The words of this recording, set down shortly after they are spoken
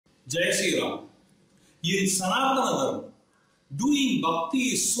Jai Sri Ram. In Sanatana Dharma, doing bhakti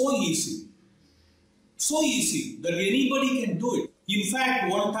is so easy that anybody can do it. In fact,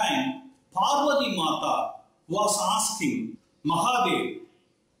 one time, Parvati Mata was asking Mahadev,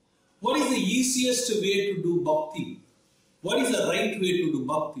 what is the easiest way to do bhakti? What is the right way to do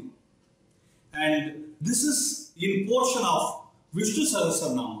bhakti? And this is in portion of Vishnu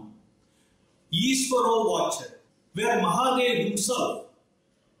Sahasranama, Ishvaro Vacha, where Mahadev himself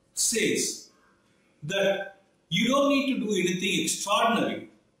says that you don't need to do anything extraordinary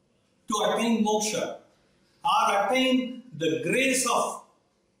to attain moksha or attain the grace of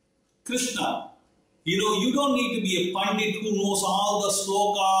Krishna. You don't need to be a pandit who knows all the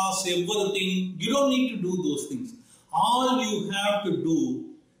slokas, everything. You don't need to do those things. All you have to do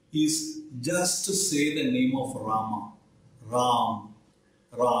is just to say the name of Rama. Ram,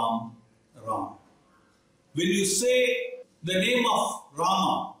 Ram, Ram. When you say the name of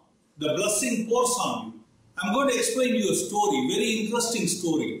Rama, the blessing pours on you. I'm going to explain you a story, very interesting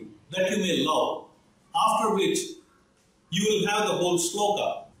story that you may love, after which you will have the whole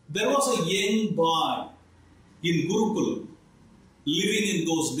sloka. There was a young boy in Gurukul living in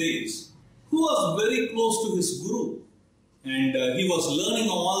those days who was very close to his Guru, and he was learning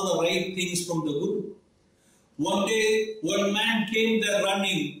all the right things from the Guru. One day, one man came there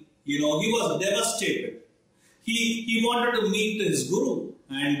running. He was devastated. He wanted to meet his Guru,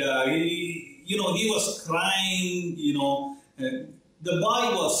 and he was crying. The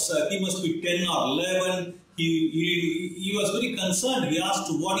boy was he must be 10 or 11. He was very concerned. He asked,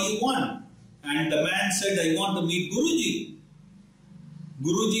 "What do you want?" And the man said, "I want to meet Guruji.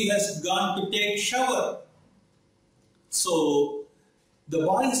 Guruji has gone to take shower." So the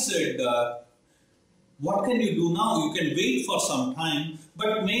boy said, "What can you do now? You can wait for some time,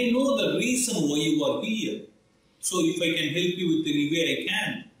 but may I know the reason why you are here. So if I can help you with any way, I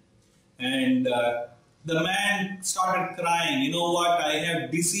can." And the man started crying. "You know what? I have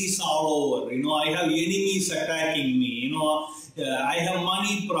disease all over. I have enemies attacking me. I have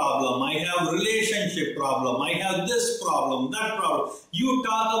money problem. I have relationship problem. I have this problem, that problem. You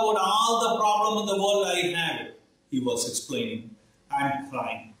talk about all the problem in the world, I have it," he was explaining and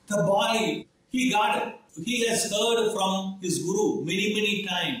crying. The boy, he got it. He has heard from his Guru many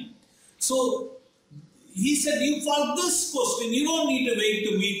times. So he said, for this question, you don't need to wait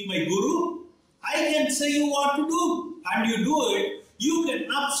to meet my Guru. I can say you what to do, and you do it. You can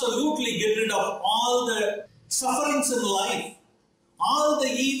absolutely get rid of all the sufferings in life, all the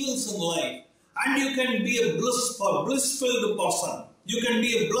evils in life, and you can be a bliss-filled person. You can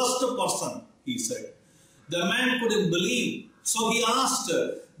be a blessed person, he said. The man couldn't believe. So he asked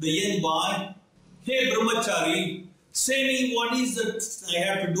the young boy, "Hey Brahmachari, say me what is that I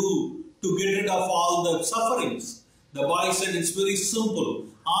have to do to get rid of all the sufferings?" The boy said, "It's very simple.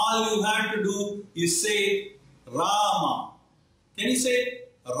 All you have to do is say Rama." Can you say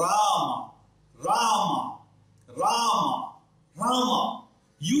Rama, Rama, Rama, Rama?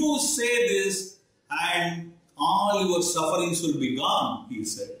 You say this and all your sufferings will be gone, he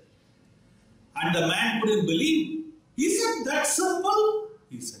said. And the man couldn't believe. He said, "That simple?"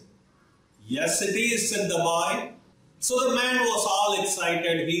 He said, "Yes, it is," said the boy. So the man was all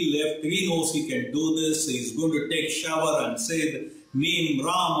excited. He left. He knows he can do this. He's going to take shower and say the name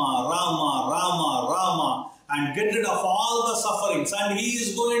Rama, Rama, Rama, Rama, and get rid of all the sufferings. And he is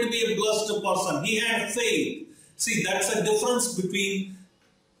going to be a blessed person. He had faith. See, that's a difference between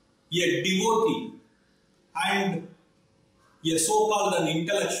a devotee and a so-called an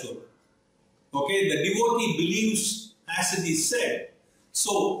intellectual. Okay, the devotee believes as it is said.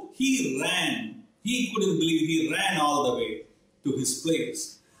 So he ran. He couldn't believe. He ran all the way to his place.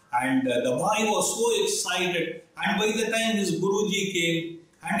 And the boy was so excited. And by the time his Guruji came,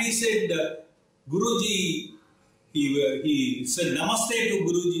 and he said, Guruji, he said namaste to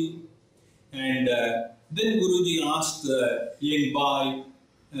Guruji. And then Guruji asked the young boy,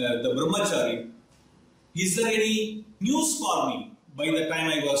 the Brahmachari, "Is there any news for me by the time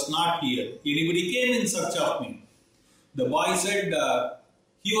I was not here? Anybody came in search of me?" The boy said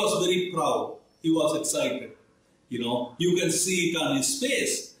he was very proud. He was excited. You can see it on his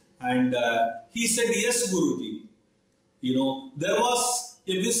face. And he said, "Yes, Guruji. There was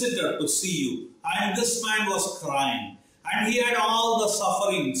a visitor to see you. And this man was crying. And he had all the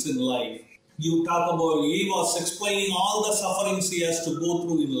sufferings in life. You talk about, he was explaining all the sufferings he has to go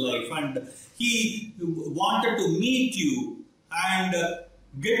through in life. And he wanted to meet you and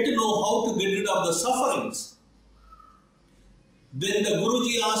get to know how to get rid of the sufferings." Then the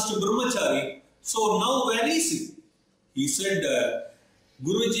Guruji asked Brahmachari, "So now where is he?" He said,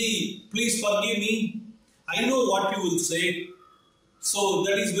 "Guruji, please forgive me. I know what you will say. So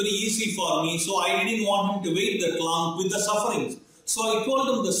that is very easy for me. So I didn't want him to wait that long with the sufferings. So I told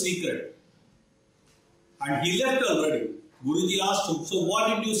him the secret. And he left already. Guruji asked him, so what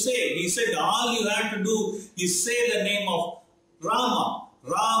did you say? He said, all you have to do is say the name of Rama.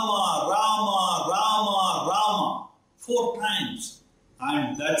 Rama, Rama, Rama, Rama. 4 times.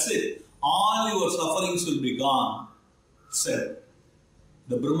 And that's it. All your sufferings will be gone, said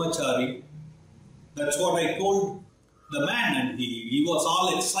the brahmachari. That's what I told the man, and he was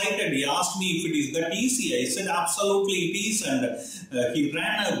all excited. He asked me if it is that easy. I said, absolutely it is. And he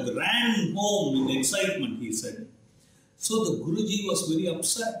ran home with excitement, he said. So the Guruji was very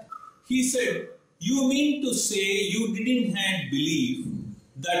upset. He said, you mean to say you didn't have belief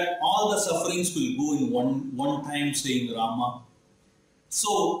that all the sufferings will go in one time saying Rama?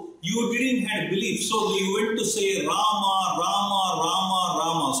 So you didn't have belief. So you went to say Rama, Rama, Rama,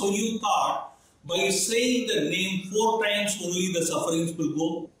 Rama. So you thought by saying the name 4 times only the sufferings will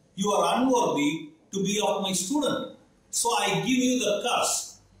go. You are unworthy to be of my student. So I give you the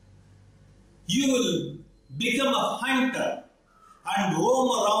curse. You will become a hunter and roam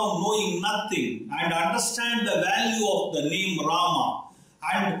around knowing nothing and understand the value of the name Rama,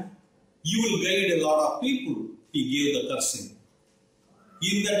 and you will guide a lot of people. He gave the cursing.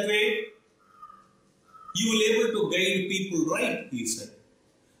 In that way, you will able to guide people right, he said.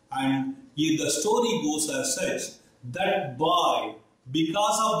 And the story goes as such, that boy,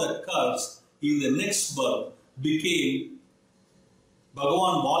 because of that curse, in the next birth, became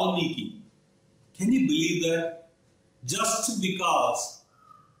Bhagavan Valmiki. Can you believe that? Just because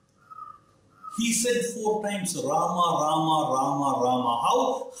he said 4 times Rama, Rama, Rama, Rama.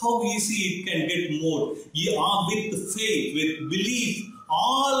 How easy it can get more. With faith, with belief,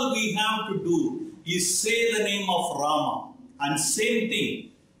 all we have to do is say the name of Rama. And same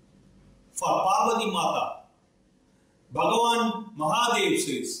thing for Parvati Mata. Bhagavan Mahadev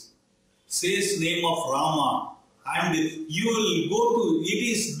says name of Rama, and you will go to, it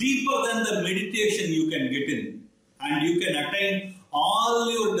is deeper than the meditation you can get in, and you can attain all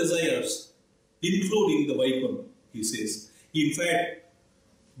your desires, including the Vaikuntha, he says. In fact,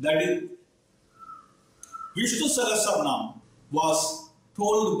 that is, Vishnu Sahasranam was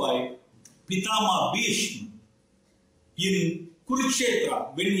told by Pitama Bhishma in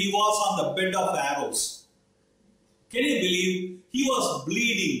Kurukshetra when he was on the bed of arrows. Can you believe? He was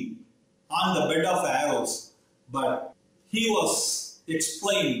bleeding on the bed of arrows, but he was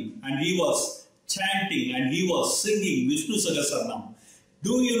explaining and he was chanting and he was singing Vishnu Sahasranam.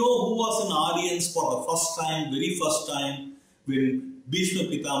 Do you know who was in audience for the first time, very first time, when Bhishma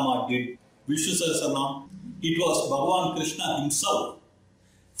Pitama did Vishnu Sahasranam? It was Bhagavan Krishna himself.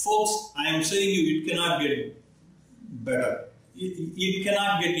 Folks, I am saying you, it cannot get better. It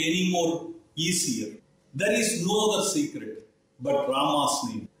cannot get any more easier. There is no other secret but Rama's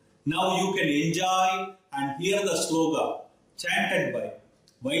name. Now you can enjoy and hear the sloka chanted by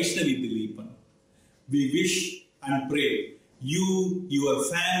Vaishanvi Dilipan. We wish and pray you, your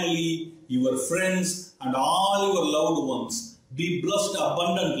family, your friends and all your loved ones be blessed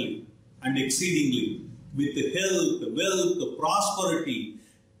abundantly and exceedingly with health, wealth, prosperity,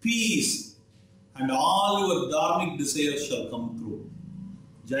 peace, and all your dharmic desires shall come true.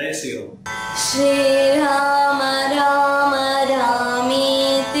 Jai Sri Ram. Sri Rama Rama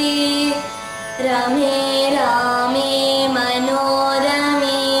Ramiti Rame Rame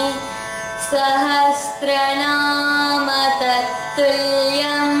Manorame Sahasranama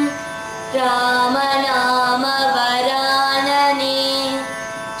Tattulyam Rama Nama Varanane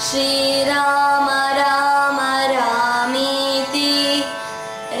Sri Rama Rama Ramiti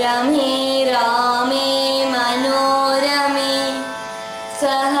Rame Rame Manorame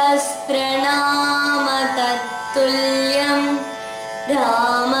Sahasranama Tattulyam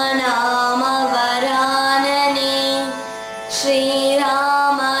Rama Nama Varanane Sri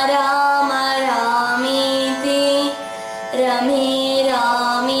Rama Rama Ramiti Rame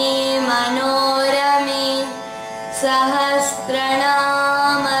Rame Manorame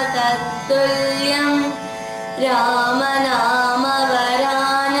Sahasranama Tattulyam Rama Nama